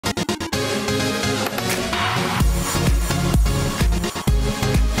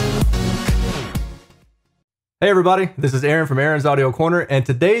Hey everybody, this is Erin from Erin's Audio Corner, and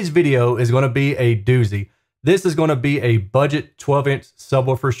today's video is going to be a doozy. This is going to be a budget 12-inch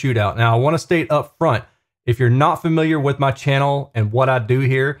subwoofer shootout. Now I want to state up front, if you're not familiar with my channel and what I do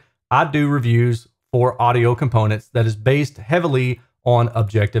here, I do reviews for audio components that is based heavily on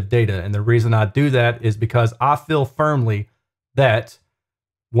objective data. And the reason I do that is because I feel firmly that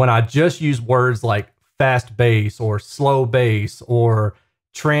when I just use words like fast bass or slow bass or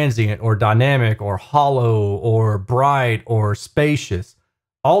transient or dynamic or hollow or bright or spacious,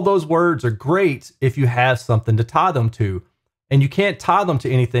 all those words are great if you have something to tie them to. And you can't tie them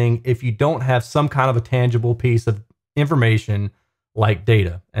to anything if you don't have some kind of a tangible piece of information like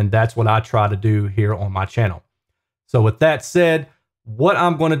data. And that's what I try to do here on my channel. So with that said, what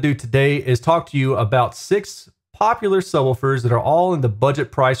I'm going to do today is talk to you about 6 popular subwoofers that are all in the budget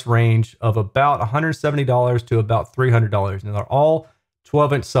price range of about $170 to about $300. And they're all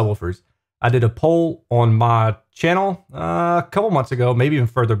 12-inch subwoofers. I did a poll on my channel a couple months ago, maybe even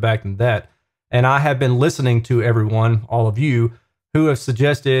further back than that. And I have been listening to everyone, all of you, who have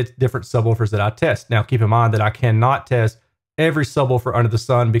suggested different subwoofers that I test. Now, keep in mind that I cannot test every subwoofer under the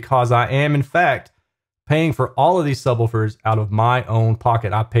sun because I am, in fact, paying for all of these subwoofers out of my own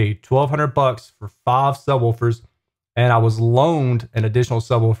pocket. I paid $1,200 for 5 subwoofers, and I was loaned an additional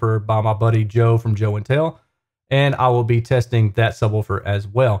subwoofer by my buddy Joe from Joe and Tail. And I will be testing that subwoofer as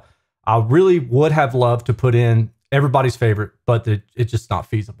well. I really would have loved to put in everybody's favorite, but it's just not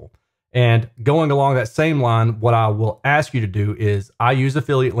feasible. And going along that same line, what I will ask you to do is I use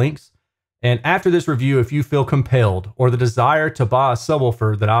affiliate links. And after this review, if you feel compelled or the desire to buy a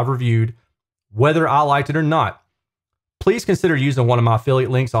subwoofer that I've reviewed, whether I liked it or not, please consider using one of my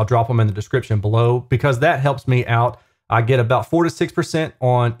affiliate links. I'll drop them in the description below because that helps me out. I get about 4 to 6%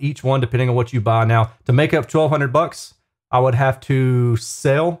 on each one, depending on what you buy. Now, to make up $1,200, I would have to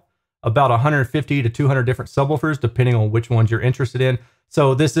sell about 150 to 200 different subwoofers, depending on which ones you're interested in.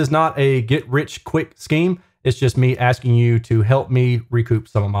 So this is not a get-rich-quick scheme. It's just me asking you to help me recoup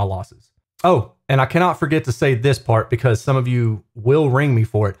some of my losses. Oh, and I cannot forget to say this part because some of you will ring me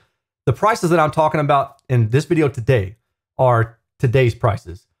for it. The prices that I'm talking about in this video today are today's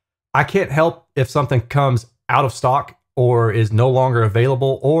prices. I can't help if something comes out of stock or is no longer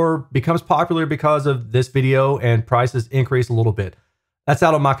available or becomes popular because of this video and prices increase a little bit. That's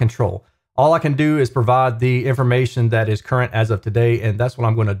out of my control. All I can do is provide the information that is current as of today, and that's what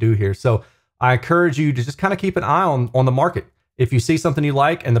I'm going to do here. So I encourage you to just kind of keep an eye on the market. If you see something you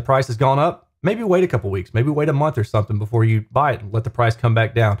like and the price has gone up, maybe wait a couple weeks, maybe wait a month or something before you buy it and let the price come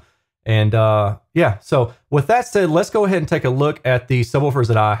back down. And yeah, so with that said, let's go ahead and take a look at the subwoofers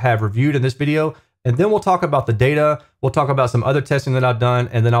that I have reviewed in this video. And then we'll talk about the data, we'll talk about some other testing that I've done,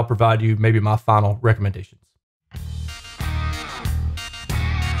 and then I'll provide you maybe my final recommendations.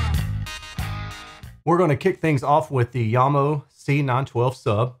 We're going to kick things off with the Jamo C912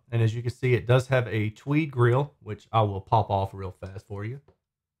 sub. And as you can see, it does have a tweed grill, which I will pop off real fast for you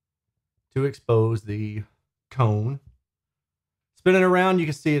to expose the cone. Spinning around, you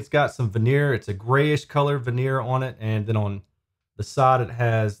can see it's got some veneer. It's a grayish color veneer on it. And then on the side, it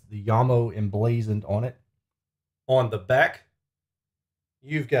has the Jamo emblazoned on it. On the back,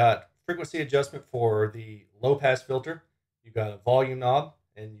 you've got frequency adjustment for the low pass filter. You've got a volume knob,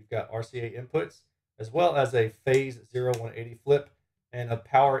 and you've got RCA inputs, as well as a phase 0-180 flip and a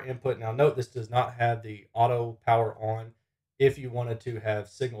power input. Now note, this does not have the auto power on if you wanted to have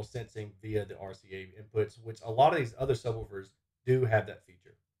signal sensing via the RCA inputs, which a lot of these other subwoofers do have that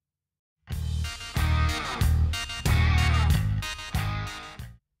feature.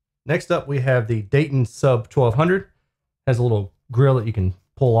 Next up, we have the Dayton Sub 1200. Has a little grill that you can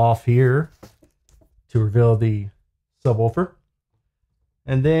pull off here to reveal the subwoofer.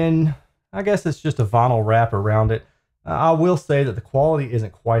 And then I guess it's just a vinyl wrap around it. I will say that the quality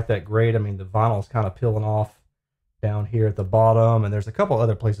isn't quite that great. I mean, the vinyl is kind of peeling off down here at the bottom, and there's a couple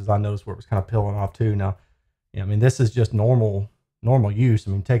other places I noticed where it was kind of peeling off too. Now, yeah, I mean, this is just normal use.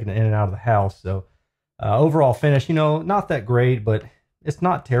 I mean, taking it in and out of the house. So overall finish, you know, not that great, but it's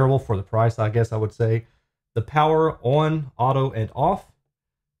not terrible for the price, I guess I would say. The power on, auto, and off,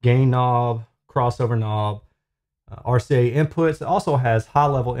 gain knob, crossover knob, RCA inputs. It also has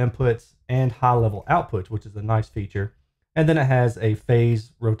high-level inputs and high-level outputs, which is a nice feature. And then it has a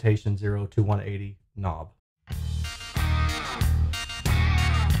phase rotation 0 to 180 knob.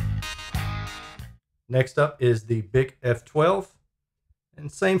 Next up is the Bic F12.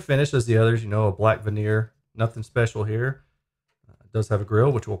 And same finish as the others, you know, a black veneer. Nothing special here. It does have a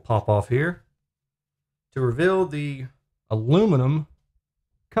grill, which will pop off here to reveal the aluminum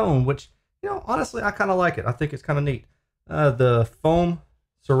cone, which, you know, honestly, I kind of like it. I think it's kind of neat. The foam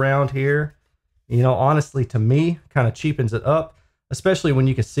surround here, You know, honestly, to me, kind of cheapens it up, especially when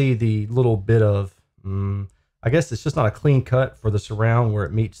you can see the little bit of, I guess it's just not a clean cut for the surround where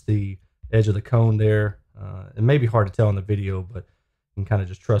it meets the edge of the cone there. It may be hard to tell in the video, but you can kind of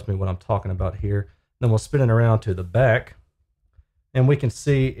just trust me what I'm talking about here. Then we'll spin it around to the back, and we can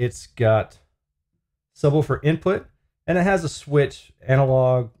see it's got subwoofer input, and it has a switch,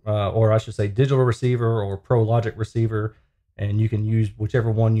 analog, or I should say digital receiver or Pro Logic receiver, and you can use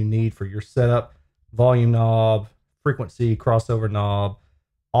whichever one you need for your setup. Volume knob, frequency crossover knob,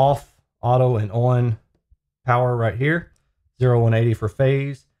 off, auto, and on power right here, 0 180 for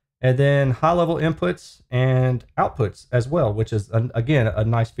phase, and then high level inputs and outputs as well, which is again a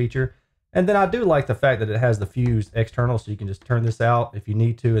nice feature. And then I do like the fact that it has the fuse external, so you can just turn this out if you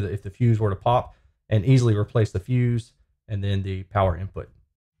need to, if the fuse were to pop, and easily replace the fuse, and then the power input.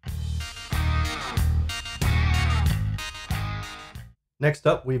 Next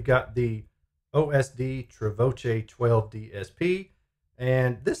up, we've got the OSD Trevoce 12 DSP,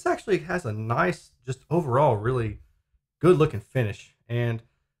 and this actually has a nice, just overall really good looking finish. And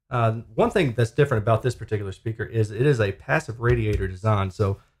one thing that's different about this particular speaker is it is a passive radiator design.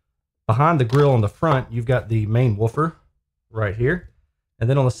 So behind the grill on the front, you've got the main woofer right here, and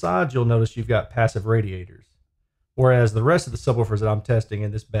then on the sides you'll notice you've got passive radiators, whereas the rest of the subwoofers that I'm testing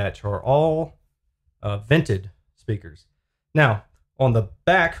in this batch are all vented speakers. Now, on the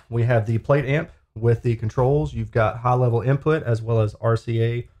back, we have the plate amp with the controls. You've got high-level input as well as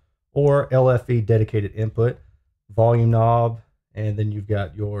RCA or LFE dedicated input, volume knob, and then you've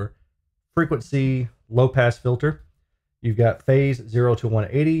got your frequency low-pass filter. You've got phase 0 to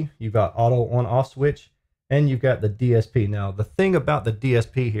 180. You've got auto on-off switch, and you've got the DSP. Now, the thing about the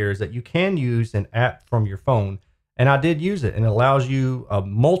DSP here is that you can use an app from your phone, and I did use it, and it allows you a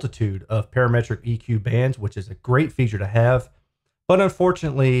multitude of parametric EQ bands, which is a great feature to have. But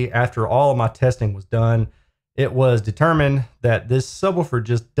unfortunately, after all of my testing was done, it was determined that this subwoofer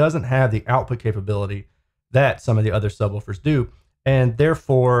just doesn't have the output capability that some of the other subwoofers do. And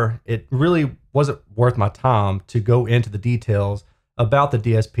therefore, it really wasn't worth my time to go into the details about the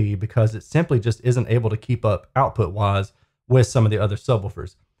DSP, because it simply just isn't able to keep up output-wise with some of the other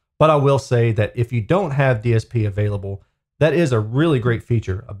subwoofers. But I will say that if you don't have DSP available, that is a really great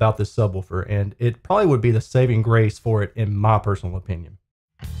feature about this subwoofer, and it probably would be the saving grace for it in my personal opinion.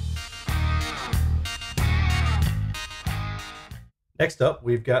 Next up,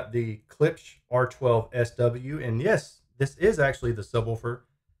 we've got the Klipsch R12SW, and yes, this is actually the subwoofer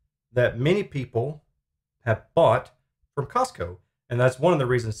that many people have bought from Costco, and that's one of the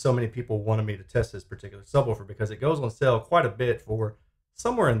reasons so many people wanted me to test this particular subwoofer, because it goes on sale quite a bit for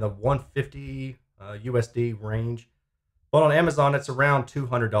somewhere in the 150 USD range. But on Amazon, it's around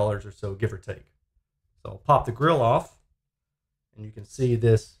 $200 or so, give or take. So I'll pop the grill off, and you can see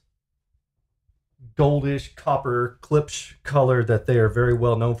this goldish copper Klipsch color that they are very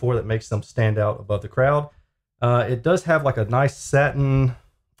well known for, that makes them stand out above the crowd. It does have like a nice satin,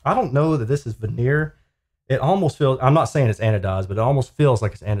 I don't know that this is veneer. It almost feels, I'm not saying it's anodized, but it almost feels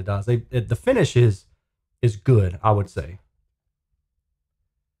like it's anodized. The finish is good, I would say.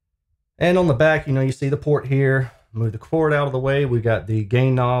 And on the back, you know, you see the port here. Move the cord out of the way. We've got the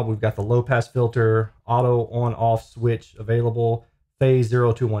gain knob. We've got the low pass filter, auto on off switch available, phase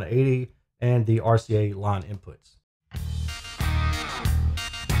 0 to 180, and the RCA line inputs.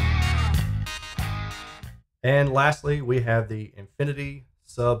 And lastly, we have the Infinity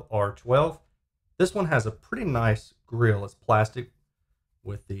Sub R12. This one has a pretty nice grill. It's plastic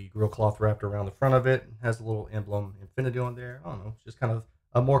with the grill cloth wrapped around the front of it. It has a little emblem Infinity on there. I don't know, it's just kind of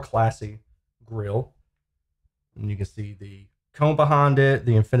a more classy grill. And you can see the cone behind it,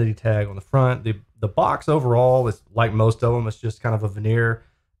 the Infinity tag on the front. The box overall is like most of them. It's just kind of a veneer.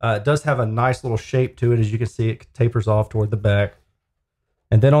 It does have a nice little shape to it. As you can see, it tapers off toward the back.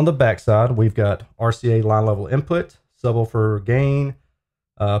 And then on the back side, we've got RCA line level input, subwoofer gain,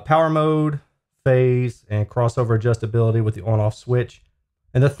 power mode, phase, and crossover adjustability with the on-off switch.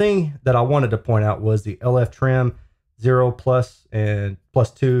 And the thing that I wanted to point out was the LF trim, 0 plus and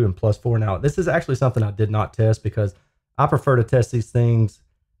 +2 and +4. Now, this is actually something I did not test because I prefer to test these things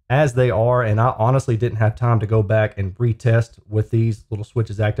as they are, and I honestly didn't have time to go back and retest with these little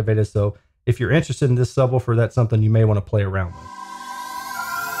switches activated. So if you're interested in this subwoofer, that's something you may want to play around with.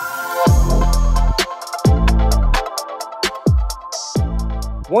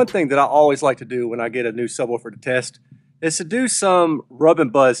 One thing that I always like to do when I get a new subwoofer to test is to do some rub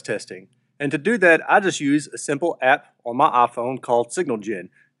and buzz testing. And to do that, I just use a simple app on my iPhone called Signal Gen.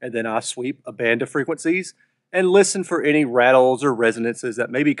 And then I sweep a band of frequencies and listen for any rattles or resonances that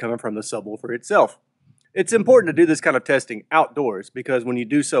may be coming from the subwoofer itself. It's important to do this kind of testing outdoors because when you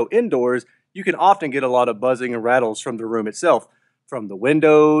do so indoors, you can often get a lot of buzzing and rattles from the room itself, from the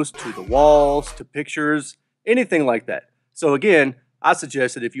windows to the walls to pictures, anything like that. So again, I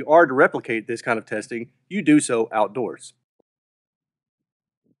suggest that if you are to replicate this kind of testing, you do so outdoors.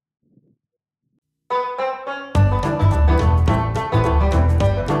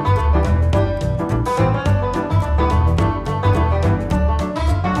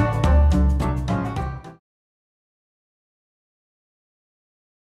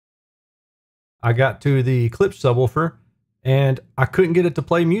 I got to the Klipsch subwoofer and I couldn't get it to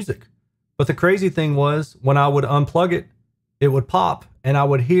play music. But the crazy thing was when I would unplug it, it would pop and I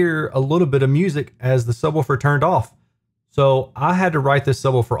would hear a little bit of music as the subwoofer turned off. So I had to write this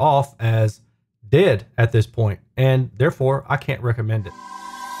subwoofer off as dead at this point, and therefore I can't recommend it.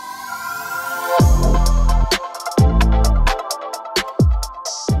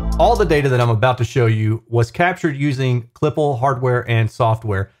 All the data that I'm about to show you was captured using Klipsch hardware and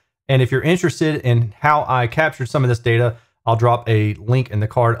software. And if you're interested in how I captured some of this data, I'll drop a link in the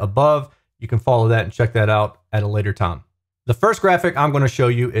card above. You can follow that and check that out at a later time. The first graphic I'm going to show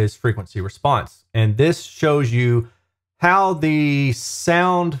you is frequency response. And this shows you how the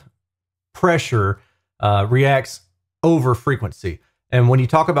sound pressure reacts over frequency. And when you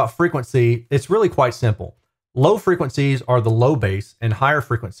talk about frequency, it's really quite simple. Low frequencies are the low bass, and higher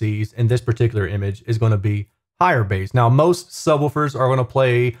frequencies in this particular image is going to be higher bass. Now, most subwoofers are going to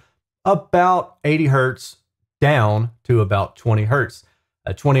play about 80 hertz down to about 20 hertz.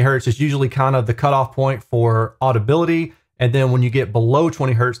 20 hertz is usually kind of the cutoff point for audibility. And then when you get below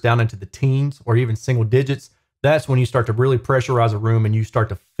 20 hertz down into the teens or even single digits, that's when you start to really pressurize a room and you start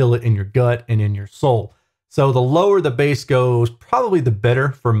to feel it in your gut and in your soul. So the lower the bass goes, probably the better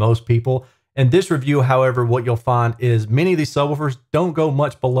for most people. In this review, however, what you'll find is many of these subwoofers don't go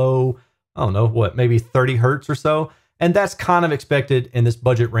much below, I don't know, what, maybe 30 hertz or so. And that's kind of expected in this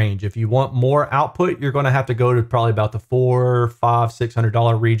budget range. If you want more output, you're going to have to go to probably about the $400, $500,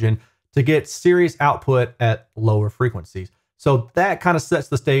 $600 region to get serious output at lower frequencies. So that kind of sets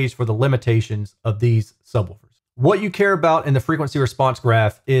the stage for the limitations of these subwoofers. What you care about in the frequency response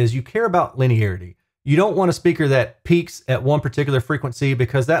graph is you care about linearity. You don't want a speaker that peaks at one particular frequency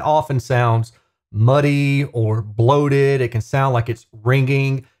because that often sounds muddy or bloated. It can sound like it's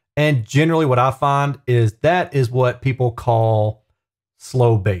ringing. And generally what I find is that is what people call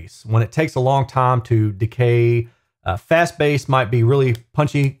slow bass. When it takes a long time to decay, fast bass might be really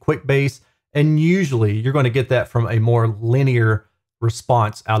punchy, quick bass. And usually you're going to get that from a more linear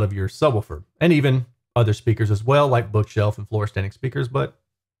response out of your subwoofer, and even other speakers as well, like bookshelf and floor standing speakers, but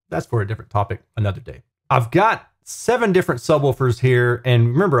that's for a different topic another day. I've got 7 different subwoofers here, and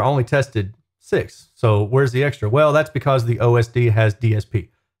remember, I only tested 6. So where's the extra? Well, that's because the OSD has DSP.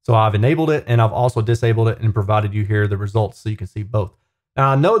 So I've enabled it and I've also disabled it and provided you here the results so you can see both.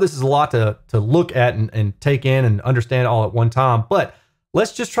 Now I know this is a lot to look at and take in and understand all at one time, but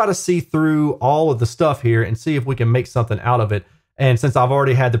let's just try to see through all of the stuff here and see if we can make something out of it. And since I've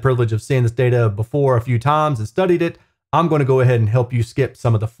already had the privilege of seeing this data before a few times and studied it, I'm going to go ahead and help you skip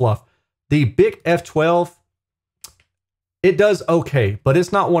some of the fluff. The BIC F12, it does okay, but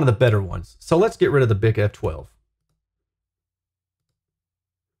it's not one of the better ones. So let's get rid of the BIC F12.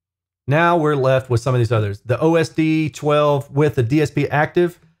 Now we're left with some of these others. The OSD 12 with the DSP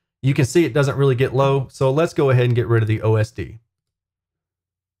active, you can see it doesn't really get low. So let's go ahead and get rid of the OSD.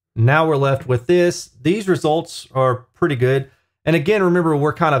 Now we're left with this. These results are pretty good. And again, remember,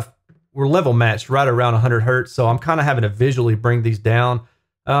 we're level matched right around 100 hertz. So I'm kind of having to visually bring these down.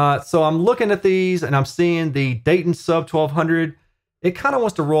 So I'm looking at these and I'm seeing the Dayton sub 1200. It kind of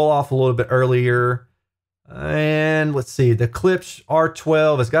wants to roll off a little bit earlier. And let's see, the Klipsch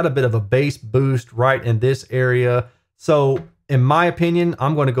R12 has got a bit of a bass boost right in this area. So in my opinion,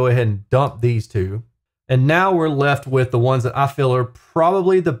 I'm going to go ahead and dump these two. And now we're left with the ones that I feel are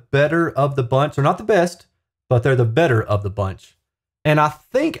probably the better of the bunch. They're not the best, but they're the better of the bunch. And I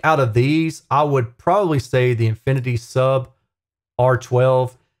think out of these, I would probably say the Infinity Sub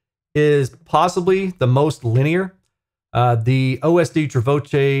R12 is possibly the most linear. The OSD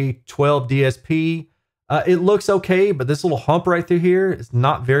Travoce 12 DSP, it looks okay, but this little hump right through here is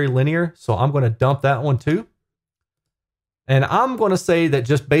not very linear. So I'm going to dump that one too. And I'm going to say that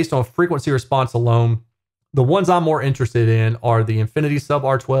just based on frequency response alone, the ones I'm more interested in are the Infinity Sub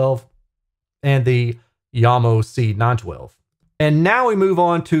R12 and the Jamo C912. And now we move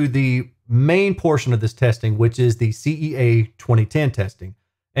on to the main portion of this testing, which is the CEA 2010 testing.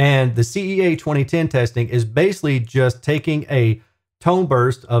 And the CEA 2010 testing is basically just taking a tone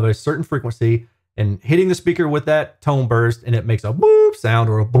burst of a certain frequency and hitting the speaker with that tone burst, and it makes a boop sound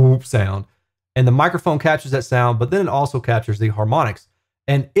or a boop sound. And the microphone captures that sound, but then it also captures the harmonics.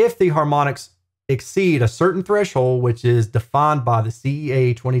 And if the harmonics exceed a certain threshold, which is defined by the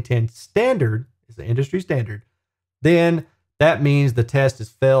CEA 2010 standard, is the industry standard, then that means the test is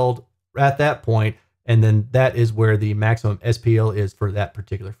failed at that point, and then that is where the maximum SPL is for that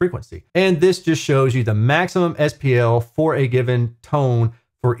particular frequency. And this just shows you the maximum SPL for a given tone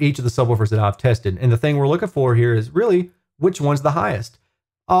for each of the subwoofers that I've tested. And the thing we're looking for here is really which one's the highest.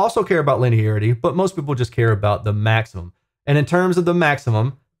 I also care about linearity, but most people just care about the maximum. And in terms of the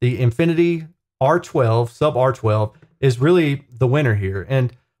maximum, the Infinity R12, sub R12, is really the winner here.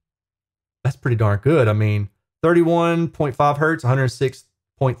 And that's pretty darn good. I mean, 31.5 hertz,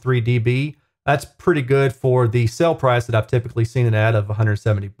 106.3 dB. That's pretty good for the sale price that I've typically seen it at of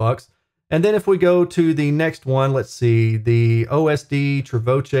 $170. And then if we go to the next one, let's see, the OSD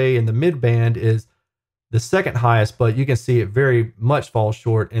Travoce in the mid band is the second highest, but you can see it very much falls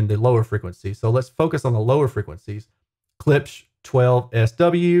short in the lower frequencies. So let's focus on the lower frequencies. Klipsch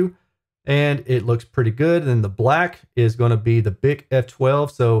 12SW, and it looks pretty good. And the black is going to be the BIC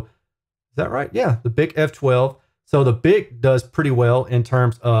F12. So is that right? Yeah, the BIC F12. So the BIC does pretty well in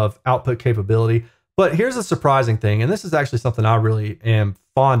terms of output capability. But here's a surprising thing, and this is actually something I really am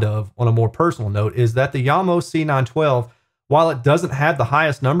fond of on a more personal note, is that the Jamo C912, while it doesn't have the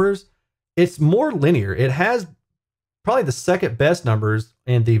highest numbers, it's more linear. It has probably the second best numbers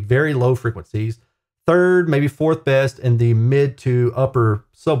in the very low frequencies, third, maybe fourth best in the mid to upper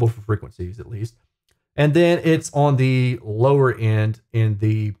subwoofer frequencies at least. And then it's on the lower end in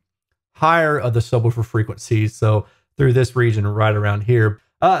the higher of the subwoofer frequencies. So through this region right around here.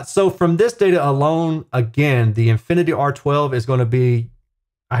 So from this data alone, again, the Infinity R12 is going to be,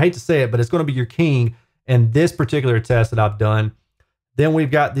 I hate to say it, but it's going to be your king in this particular test that I've done. Then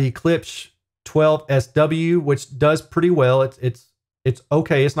we've got the Klipsch 12SW, which does pretty well. It's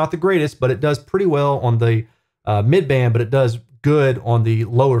okay. It's not the greatest, but it does pretty well on the mid band, but it does good on the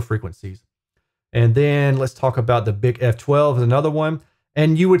lower frequencies. And then let's talk about the BIC F12 is another one.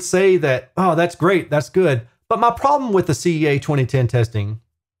 And you would say that, oh, that's great, that's good. But my problem with the CEA 2010 testing,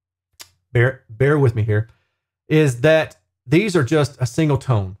 bear with me here, is that these are just a single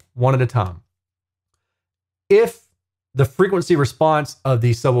tone, one at a time. If the frequency response of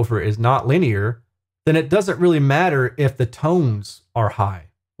the subwoofer is not linear, then it doesn't really matter if the tones are high.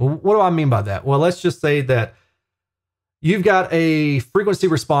 Well, what do I mean by that? Well, let's just say that you've got a frequency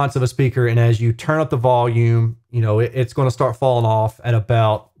response of a speaker, and as you turn up the volume, you know, it's going to start falling off at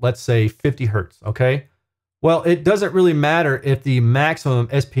about, let's say, 50 hertz, okay? Well, it doesn't really matter if the maximum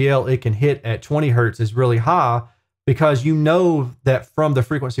SPL it can hit at 20 hertz is really high, because you know that from the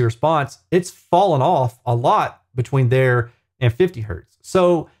frequency response, it's fallen off a lot between there and 50 hertz.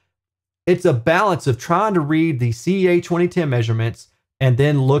 So it's a balance of trying to read the CEA 2010 measurements and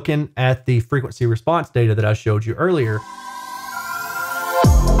then looking at the frequency response data that I showed you earlier.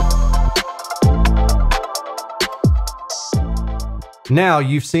 Now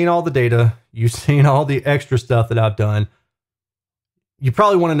you've seen all the data, you've seen all the extra stuff that I've done. You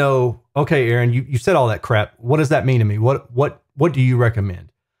probably want to know, okay, Erin, you said all that crap. What does that mean to me? What do you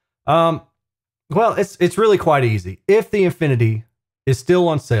recommend? Well, it's really quite easy. If the Infinity is still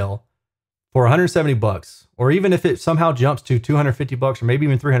on sale for $170, or even if it somehow jumps to $250 or maybe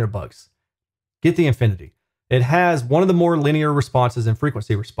even $300, get the Infinity. It has one of the more linear responses in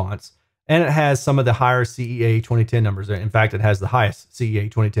frequency response, and it has some of the higher CEA 2010 numbers. In fact, it has the highest CEA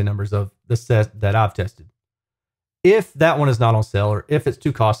 2010 numbers of the set that I've tested. If that one is not on sale, or if it's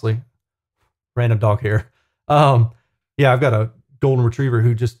too costly, random dog hair. Yeah, I've got a golden retriever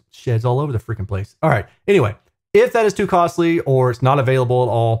who just sheds all over the freaking place. All right. Anyway, if that is too costly or it's not available at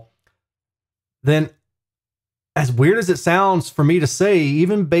all, then as weird as it sounds for me to say,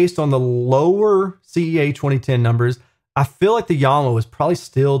 even based on the lower CEA 2010 numbers, I feel like the Jamo is probably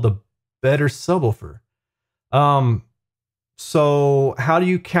still the better subwoofer. So how do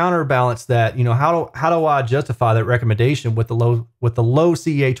you counterbalance that? You know, how do I justify that recommendation with the low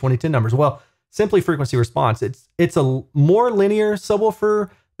CEA 2010 numbers? Well, simply frequency response. It's a more linear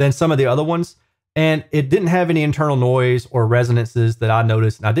subwoofer than some of the other ones, and it didn't have any internal noise or resonances that I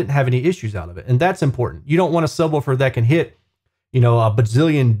noticed, and I didn't have any issues out of it. And that's important. You don't want a subwoofer that can hit, you know, a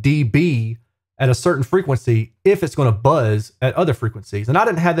bazillion dB at a certain frequency if it's going to buzz at other frequencies. And I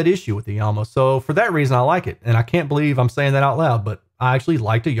didn't have that issue with the Jamo. So for that reason, I like it. And I can't believe I'm saying that out loud, but I actually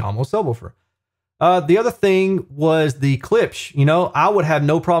liked a Jamo subwoofer. The other thing was the Klipsch. You know, I would have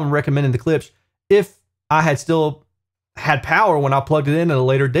no problem recommending the Klipsch if I had still had power when I plugged it in at a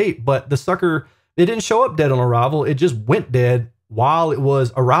later date. But the sucker, it didn't show up dead on arrival. It just went dead while it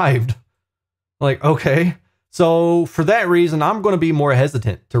was arrived. Like, okay. So for that reason, I'm going to be more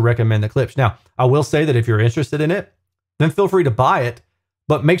hesitant to recommend the Klipsch. Now, I will say that if you're interested in it, then feel free to buy it.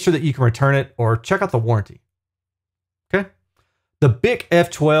 but make sure that you can return it or check out the warranty. Okay. The Bic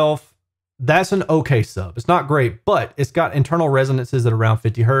F12, that's an okay sub. It's not great, but it's got internal resonances at around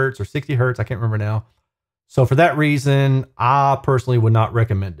 50 hertz or 60 hertz. I can't remember now. So for that reason, I personally would not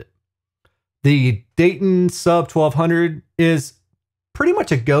recommend it. The Dayton Sub 1200 is pretty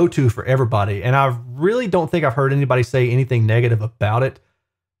much a go-to for everybody, and I really don't think I've heard anybody say anything negative about it.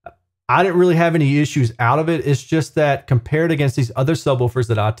 I didn't really have any issues out of it. It's just that compared against these other subwoofers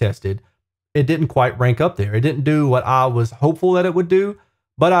that I tested, it didn't quite rank up there. It didn't do what I was hopeful that it would do,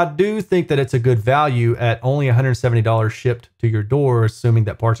 but I do think that it's a good value at only $170 shipped to your door, assuming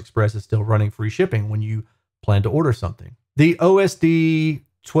that Parts Express is still running free shipping when you plan to order something. The OSD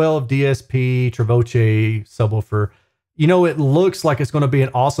 12 DSP Travoce subwoofer, you know, it looks like it's going to be an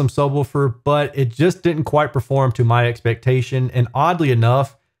awesome subwoofer, but it just didn't quite perform to my expectation. And oddly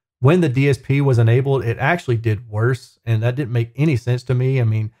enough, when the DSP was enabled, it actually did worse. And that didn't make any sense to me. I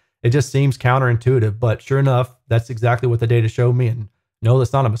mean, it just seems counterintuitive, but sure enough, that's exactly what the data showed me. And no,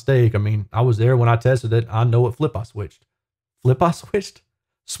 that's not a mistake. I mean, I was there when I tested it. I know what flip I switched. Flip I switched?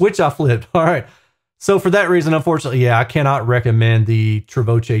 Switch I flipped. All right. So for that reason, unfortunately, yeah, I cannot recommend the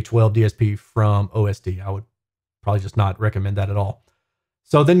Travoce 12 DSP from OSD. I would probably just not recommend that at all.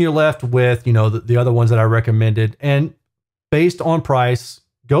 So then you're left with, you know, the other ones that I recommended. And based on price,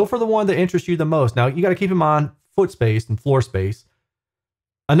 go for the one that interests you the most. Now, you got to keep in mind foot space and floor space.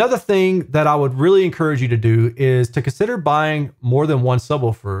 Another thing that I would really encourage you to do is to consider buying more than one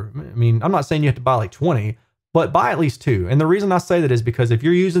subwoofer. I mean, I'm not saying you have to buy like 20, but buy at least 2. And the reason I say that is because if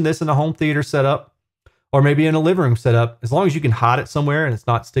you're using this in a home theater setup, or maybe in a living room setup, as long as you can hide it somewhere and it's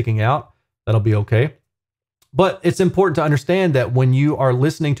not sticking out, that'll be okay. But it's important to understand that when you are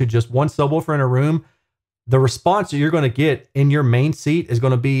listening to just one subwoofer in a room, the response that you're going to get in your main seat is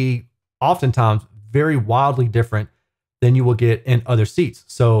going to be oftentimes very wildly different than you will get in other seats.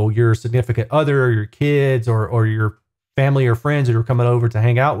 So your significant other, or your kids, or your family or friends that are coming over to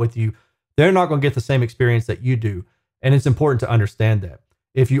hang out with you, they're not going to get the same experience that you do. And it's important to understand that.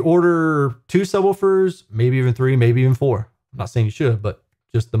 If you order 2 subwoofers, maybe even 3, maybe even 4, I'm not saying you should, but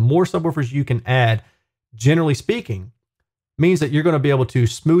just the more subwoofers you can add, generally speaking, means that you're going to be able to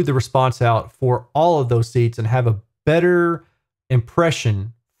smooth the response out for all of those seats and have a better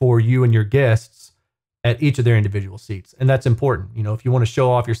impression for you and your guests at each of their individual seats. And that's important. You know, if you want to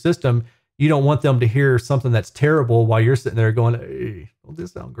show off your system, you don't want them to hear something that's terrible while you're sitting there going, hey, well,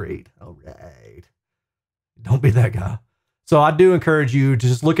 this sounds great. All right. Don't be that guy. So I do encourage you to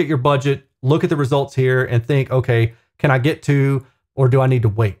just look at your budget, look at the results here and think, okay, can I get 2 or do I need to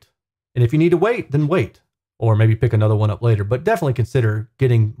wait? And if you need to wait, then wait, or maybe pick another one up later, but definitely consider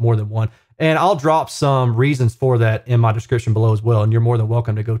getting more than one. And I'll drop some reasons for that in my description below as well. And you're more than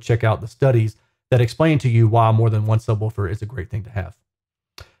welcome to go check out the studies that explain to you why more than one subwoofer is a great thing to have.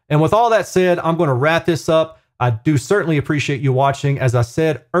 And with all that said, I'm going to wrap this up. I do certainly appreciate you watching. As I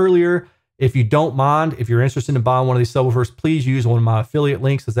said earlier, if you don't mind, if you're interested in buying one of these subwoofers, please use one of my affiliate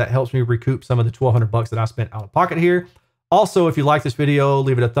links, as that helps me recoup some of the $1,200 that I spent out of pocket here. Also, if you like this video,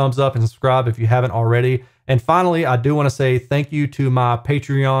 leave it a thumbs up and subscribe if you haven't already. And finally, I do want to say thank you to my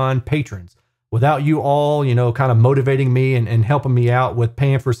Patreon patrons. Without you all, you know, kind of motivating me and helping me out with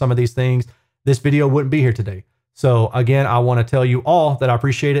paying for some of these things, this video wouldn't be here today. So again, I want to tell you all that I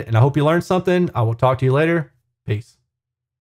appreciate it and I hope you learned something. I will talk to you later. Peace.